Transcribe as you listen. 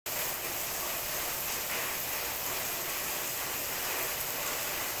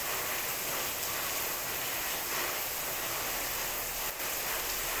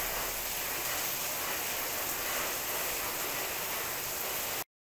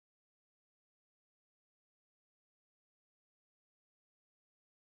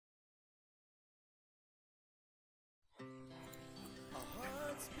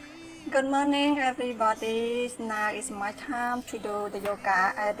Good morning, everybody. Now is my time to do the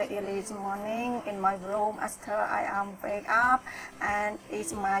yoga at the early morning in my room after I am wake up, and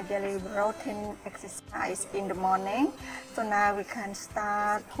it's my daily routine exercise in the morning. So now we can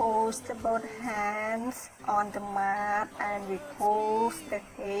start. Post both hands on the mat and we push the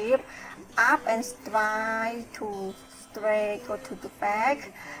hip up and try to straight go to the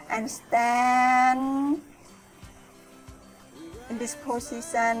back and stand in this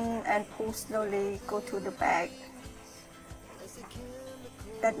position and pull slowly go to the back.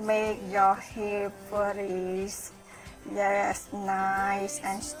 That make your hip very nice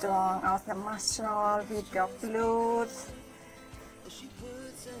and strong out the muscle with your glutes.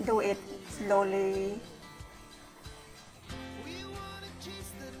 Do it slowly.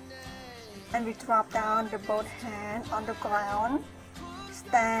 And we drop down the both hands on the ground.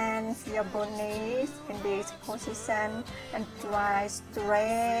 Stand your both knees in this position and try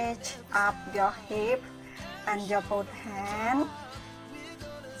stretch up your hip and your both hands.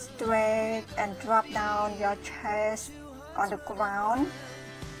 Stretch and drop down your chest on the ground,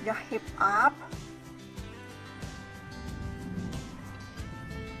 your hip up.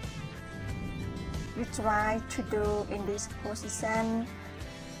 We try to do in this position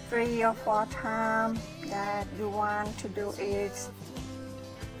 3 or 4 times that you want to do it.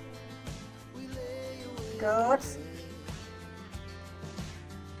 Good.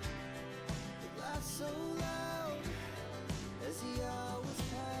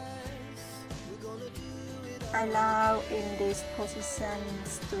 I love in this position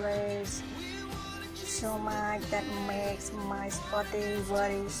stretch so much that makes my body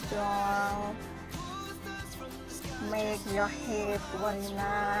very strong. Make your hip very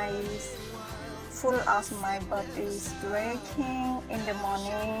nice. Full of my body stretching in the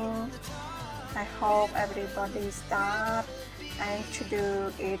morning. I hope everybody start and to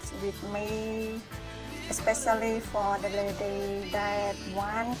do it with me, especially for the lady that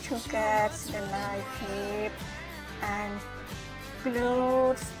want to get the nice hip and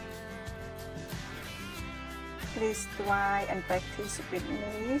glutes. Please try and practice with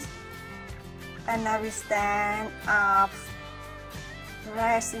me. And now we stand up.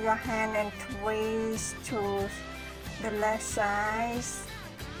 Raise your hand and twist to the left side.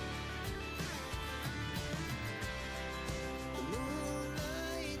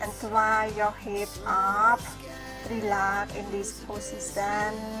 And try your hip up. Relax in this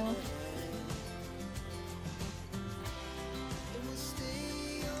position.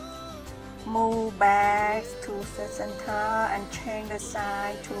 Move back to the center and change the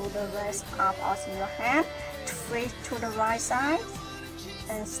side to the rest up of your hand. Twist to the right side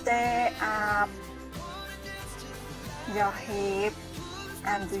and stay up your hip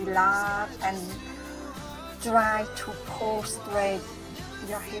and relax and try to pull straight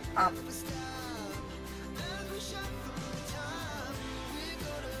your hip up.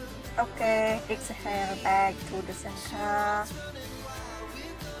 Okay, exhale back to the center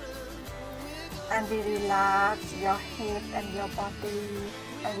and we relax your hip and your body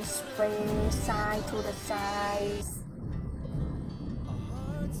and sway side to the side.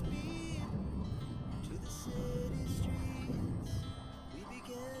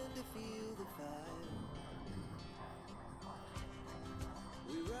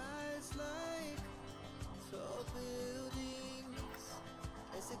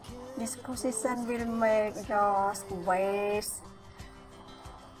 This position will make your waist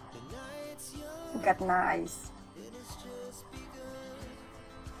get nice.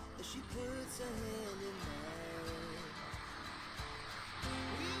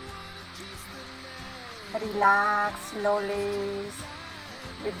 Relax slowly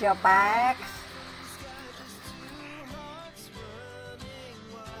with your back.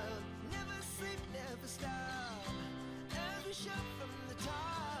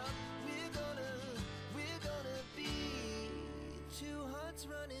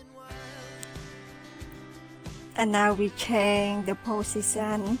 And now we change the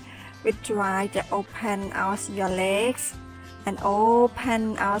position. We try to open out your legs and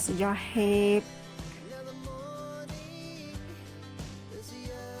open out your hip.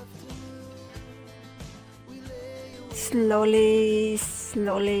 Slowly,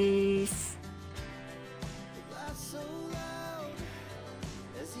 slowly.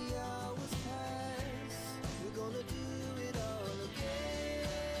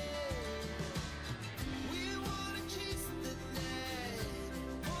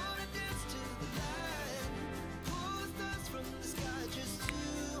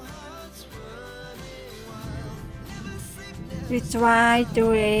 We try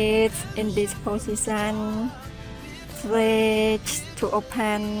to it in this position. Stretch to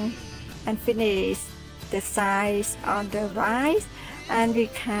open and finish the size on the right, and we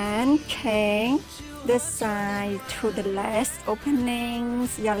can change the side to the left,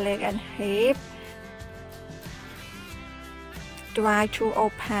 openings your leg and hip. Try to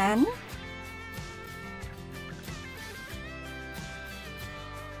open.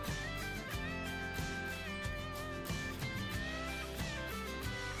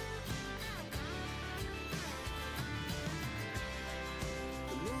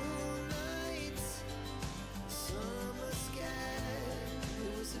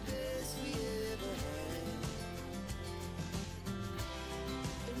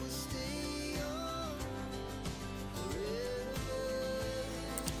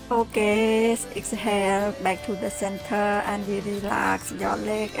 Okay, exhale back to the center and we relax your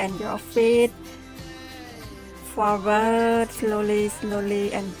leg and your feet. Forward,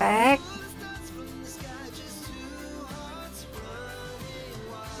 slowly and back.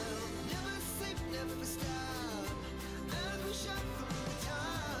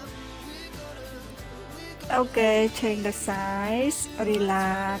 Okay, change the size,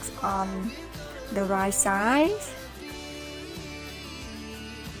 relax on the right side.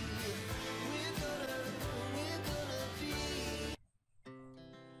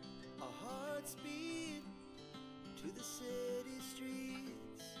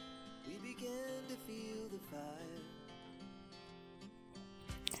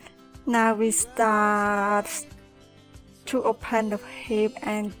 Now we start to open the hip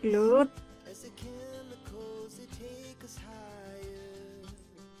and glute.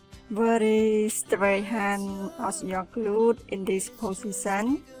 Very straight hand of your glute in this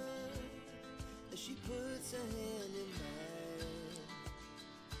position.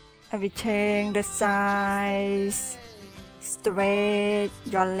 And we change the size, straight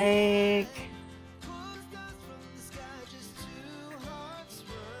your leg.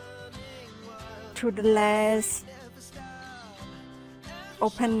 To the left,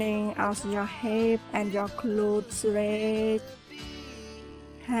 opening out your hip and your glute straight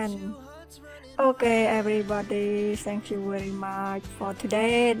hand. Okay everybody, thank you very much for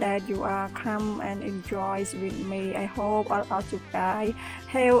today that you are come and enjoy with me. I hope all of you guys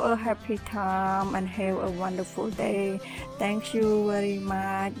have a happy time and have a wonderful day. Thank you very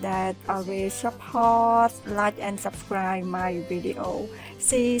much that always support, like and subscribe my video.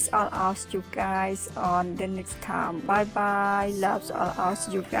 See all of you guys on the next time. Bye bye, loves all of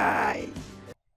you guys.